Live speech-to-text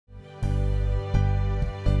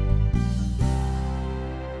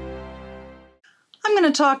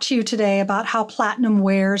going to talk to you today about how platinum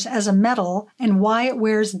wears as a metal and why it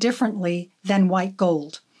wears differently than white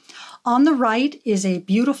gold. On the right is a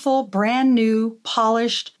beautiful, brand new,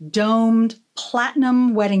 polished, domed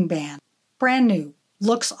platinum wedding band. Brand new.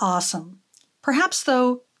 Looks awesome. Perhaps,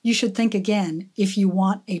 though, you should think again if you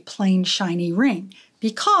want a plain, shiny ring,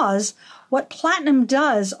 because what platinum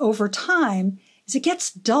does over time is it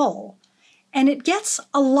gets dull, and it gets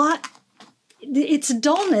its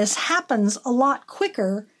dullness happens a lot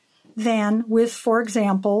quicker than with, for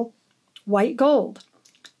example, white gold.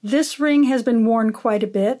 This ring has been worn quite a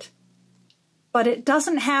bit, but it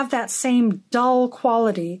doesn't have that same dull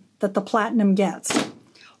quality that the platinum gets.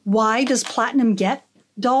 Why does platinum get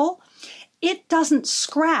dull? It doesn't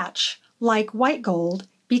scratch like white gold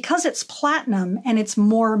because it's platinum and it's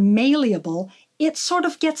more malleable. It sort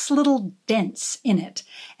of gets little dents in it.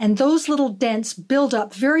 And those little dents build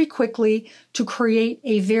up very quickly to create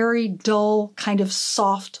a very dull, kind of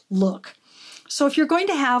soft look. So if you're going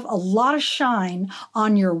to have a lot of shine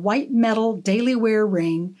on your white metal daily wear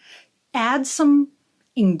ring, add some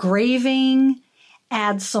engraving,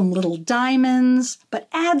 add some little diamonds, but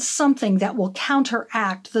add something that will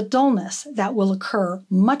counteract the dullness that will occur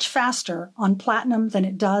much faster on platinum than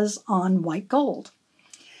it does on white gold.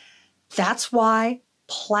 That's why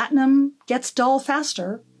platinum gets dull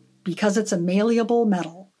faster, because it's a malleable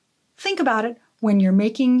metal. Think about it when you're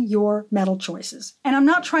making your metal choices. And I'm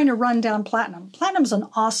not trying to run down platinum. Platinum's an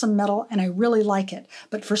awesome metal and I really like it,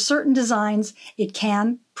 but for certain designs, it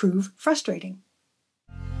can prove frustrating.